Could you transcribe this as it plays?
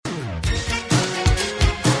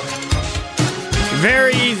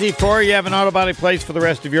Very easy for you. You have an auto body place for the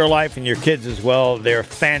rest of your life and your kids as well. They're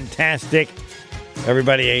fantastic.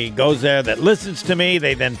 Everybody goes there that listens to me.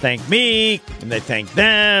 They then thank me, and they thank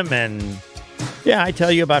them. And, yeah, I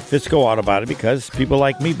tell you about Fisco Auto Body because people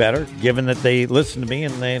like me better, given that they listen to me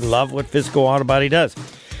and they love what Fisco Auto Body does.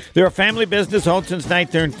 They're a family business owned since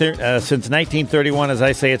 1931. As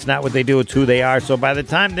I say, it's not what they do, it's who they are. So by the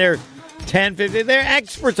time they're 10, 15, they're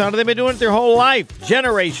experts on it. They've been doing it their whole life,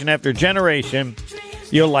 generation after generation.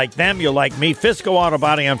 You'll like them. You'll like me. Fisco Auto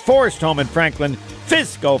Body on Forest Home in Franklin.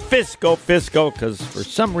 Fisco, because for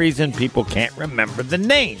some reason people can't remember the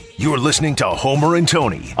name. You're listening to Homer and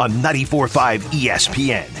Tony on 94.5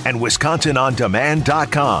 ESPN and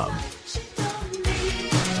WisconsinOnDemand.com.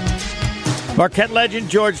 Marquette legend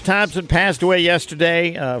George Thompson passed away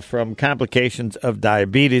yesterday from complications of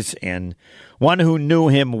diabetes, and one who knew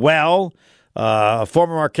him well,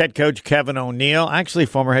 former Marquette coach Kevin O'Neill, actually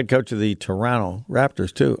former head coach of the Toronto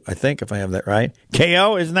Raptors too, I think, if I have that right.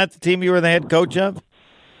 KO, isn't that the team you were the head coach of?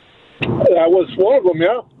 I was one of them,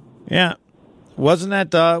 yeah. Yeah. Wasn't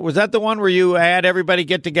that was that the one where you had everybody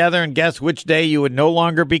get together and guess which day you would no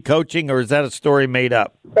longer be coaching, or is that a story made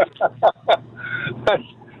up?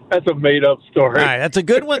 That's a made-up story. All right, that's a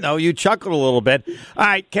good one, though. You chuckled a little bit. All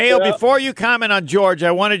right, KO, before you comment on George,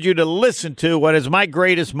 I wanted you to listen to what is my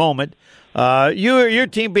greatest moment. Your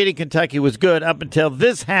team beating Kentucky was good up until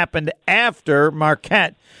this happened after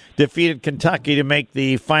Marquette defeated Kentucky to make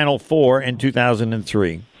the Final Four in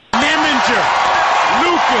 2003. Memminger,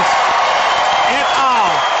 Lucas, et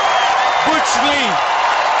al., Butch Lee,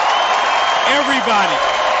 everybody.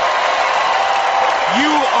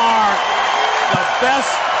 You are the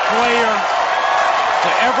best player to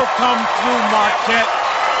ever come through Marquette,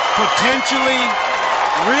 potentially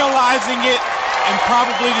realizing it in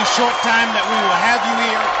probably the short time that we will have you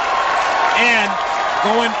here, and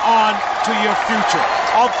going on to your future.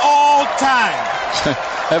 Of all time.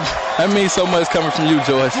 That means so much coming from you,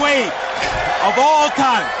 George. Wait, of all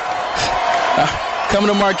time.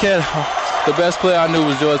 Coming to Marquette, the best player I knew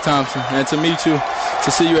was George Thompson, and to meet you,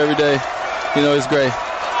 to see you every day, it's great.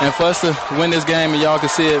 And for us to win this game and y'all can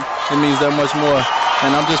see it, it means that much more.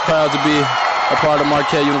 And I'm just proud to be a part of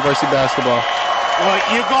Marquette University basketball. Well,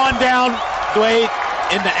 you're going down, Dwayne,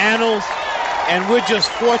 in the annals, and we're just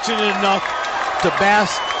fortunate enough to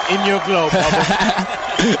bask in your glow, brother.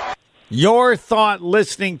 Your thought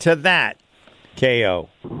listening to that, KO?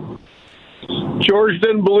 George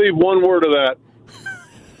didn't believe one word of that.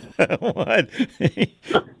 What?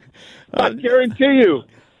 I guarantee you.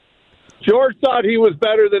 George thought he was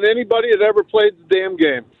better than anybody that ever played the damn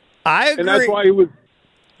game. I agree. And that's why he was...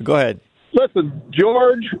 Go ahead. Listen,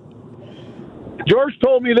 George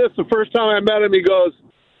told me this the first time I met him. He goes,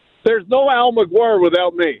 there's no Al McGuire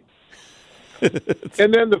without me.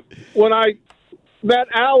 And then when I met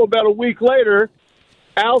Al about a week later,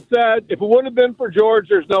 Al said, if it wouldn't have been for George,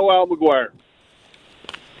 there's no Al McGuire.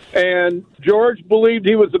 And George believed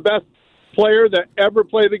he was the best player that ever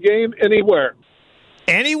played the game anywhere.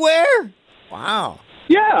 Anywhere? Wow.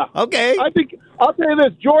 Yeah. Okay. I think I'll tell you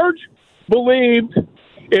this. George believed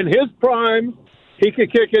in his prime he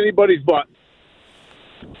could kick anybody's butt.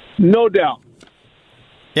 No doubt.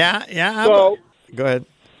 Yeah. So go ahead.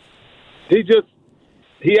 He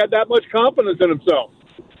had that much confidence in himself.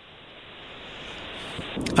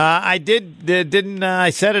 I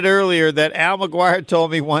said it earlier that Al McGuire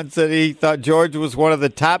told me once that he thought George was one of the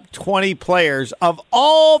top 20 players of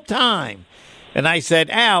all time. And I said,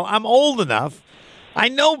 Al, I'm old enough. I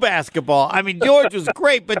know basketball. I mean, George was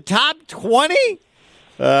great, but top 20?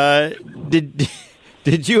 Did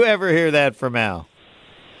you ever hear that from Al?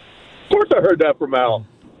 Of course I heard that from Al.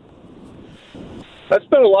 I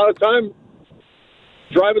spent a lot of time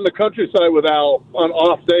driving the countryside with Al on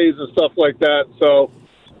off days and stuff like that. So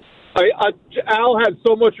Al had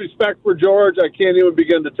so much respect for George, I can't even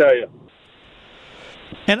begin to tell you.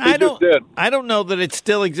 And I don't know that it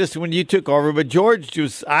still existed when you took over, but George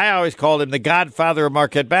I always called him the godfather of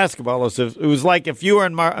Marquette basketball. It was like if you were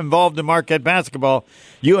involved in Marquette basketball,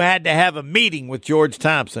 you had to have a meeting with George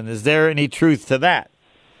Thompson. Is there any truth to that?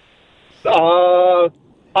 I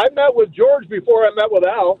met with George before I met with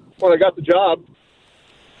Al when I got the job.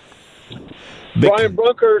 Brian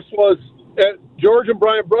Brunkhurst George and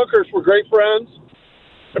Brian Brunkhurst were great friends.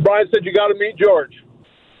 And Brian said, you got to meet George.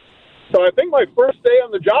 So I think my first day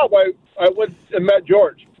on the job, I went and met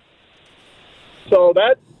George. So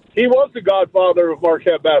he was the godfather of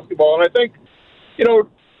Marquette basketball. And I think,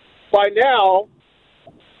 by now,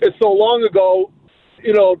 it's so long ago,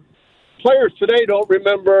 players today don't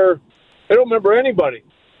remember anybody.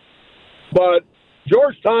 But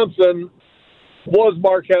George Thompson was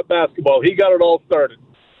Marquette basketball. He got it all started.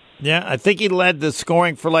 Yeah, I think he led the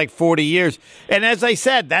scoring for like 40 years. And as I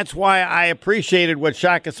said, that's why I appreciated what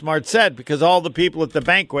Shaka Smart said, because all the people at the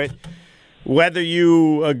banquet, whether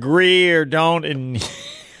you agree or don't, and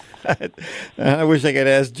I wish I could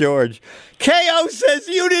ask George. KO says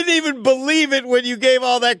you didn't even believe it when you gave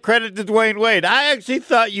all that credit to Dwayne Wade. I actually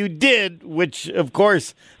thought you did, which, of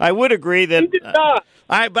course, I would agree that. He did not.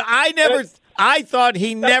 I thought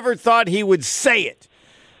he never thought he would say it.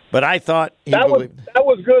 But I thought he believed. That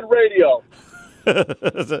was good radio.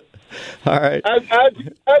 All right.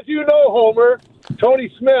 As you know, Homer,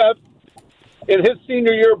 Tony Smith, in his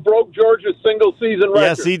senior year, broke Georgia's single-season record.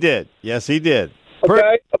 Yes, he did. Yes, he did.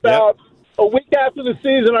 Okay? About a week after the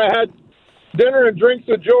season, I had dinner and drinks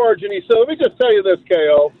with George, and he said, let me just tell you this,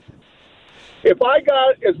 KO. If I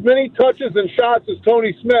got as many touches and shots as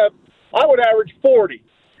Tony Smith, I would average 40.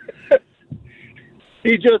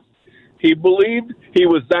 He believed he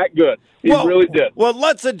was that good. He really did. Well,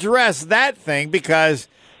 let's address that thing, because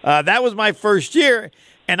that was my first year,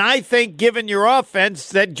 and I think, given your offense,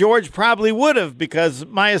 that George probably would have, because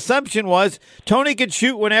my assumption was Tony could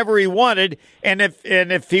shoot whenever he wanted, and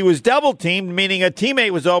if he was double teamed, meaning a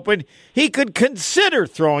teammate was open, he could consider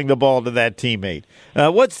throwing the ball to that teammate.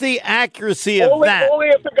 What's the accuracy of that? Only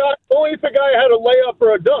if the guy had a layup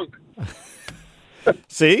or a dunk.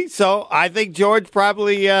 See, so I think George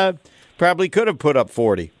probably could have put up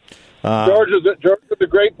 40. George is a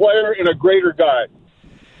great player and a greater guy.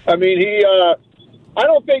 I mean, I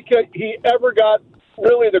don't think he ever got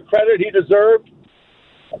really the credit he deserved.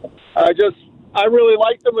 I really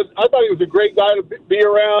liked him. I thought he was a great guy to be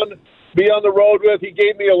around, be on the road with. He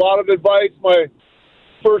gave me a lot of advice. My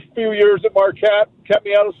first few years at Marquette kept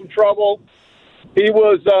me out of some trouble. He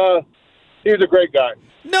was a great guy.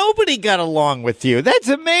 Nobody got along with you. That's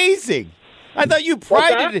amazing. I thought you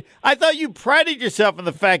prided yourself in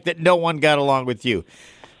the fact that no one got along with you.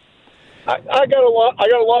 I got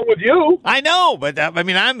along with you. I know, but I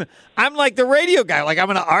mean, I'm like the radio guy. Like, I'm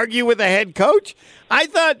going to argue with the head coach. I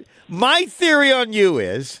thought my theory on you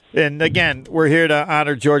is, and again, we're here to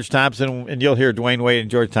honor George Thompson, and you'll hear Dwayne Wade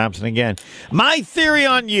and George Thompson again. My theory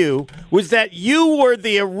on you was that you were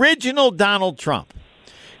the original Donald Trump.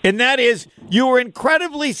 And that is, you were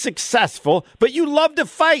incredibly successful, but you loved to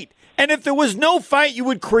fight. And if there was no fight, you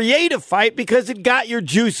would create a fight because it got your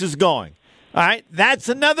juices going. All right? That's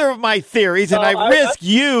another of my theories, and I risk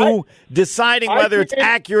you deciding whether it's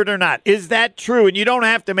accurate or not. Is that true? And you don't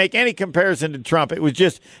have to make any comparison to Trump. It was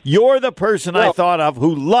just, you're the person I thought of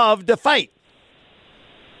who loved to fight.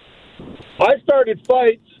 I started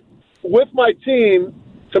fights with my team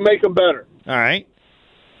to make them better. All right.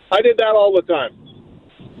 I did that all the time.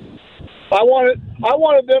 I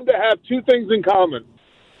wanted them to have two things in common.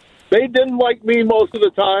 They didn't like me most of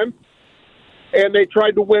the time, and they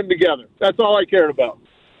tried to win together. That's all I cared about.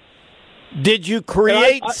 Did you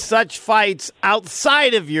create such fights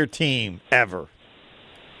outside of your team ever?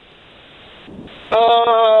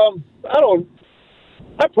 I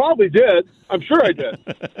probably did. I'm sure I did.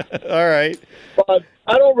 All right. But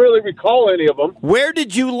I don't really recall any of them. Where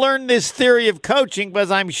did you learn this theory of coaching?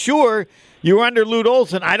 Because I'm sure you were under Lute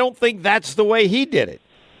Olson. I don't think that's the way he did it.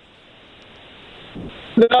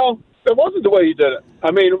 No, it wasn't the way he did it.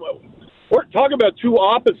 I mean, we're talking about two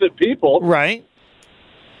opposite people. Right.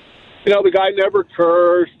 You know, the guy never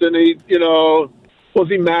cursed, and he,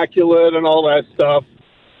 was immaculate and all that stuff.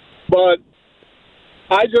 But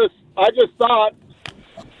I just thought,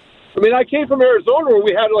 I came from Arizona where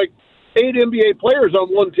we had like 8 NBA players on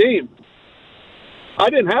one team. I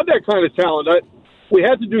didn't have that kind of talent. We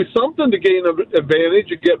had to do something to gain an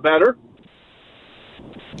advantage and get better.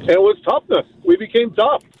 And it was toughness. We became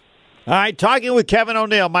tough. All right, talking with Kevin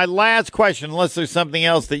O'Neill, my last question, unless there's something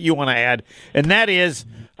else that you want to add, and that is,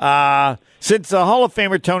 since the Hall of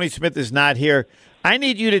Famer Tony Smith is not here, I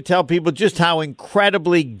need you to tell people just how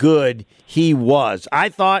incredibly good he was. I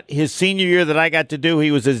thought his senior year that I got to do, he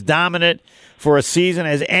was as dominant for a season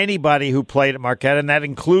as anybody who played at Marquette, and that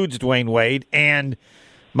includes Dwayne Wade. And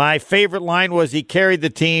my favorite line was, he carried the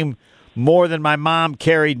team more than my mom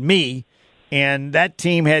carried me. And that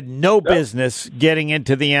team had no business getting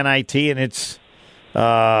into the NIT, and it's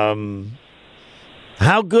how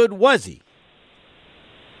good was he?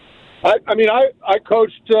 I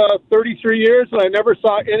coached 33 years, and I never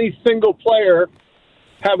saw any single player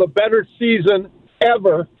have a better season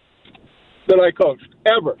ever than I coached,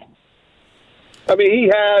 ever. I mean,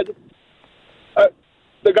 he had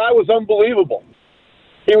the guy was unbelievable.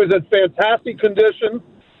 He was in fantastic condition.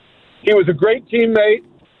 He was a great teammate.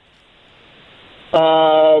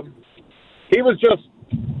 He was just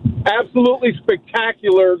absolutely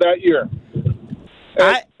spectacular that year.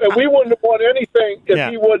 And we wouldn't have won anything if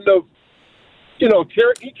he wouldn't have,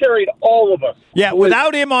 he carried all of us. Yeah,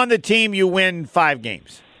 without him on the team, you win 5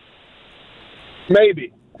 games.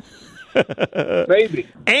 Maybe. Maybe.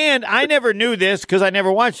 And I never knew this because I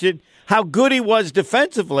never watched it, how good he was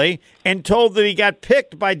defensively, and told that he got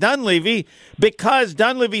picked by Dunleavy because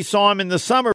Dunleavy saw him in the summer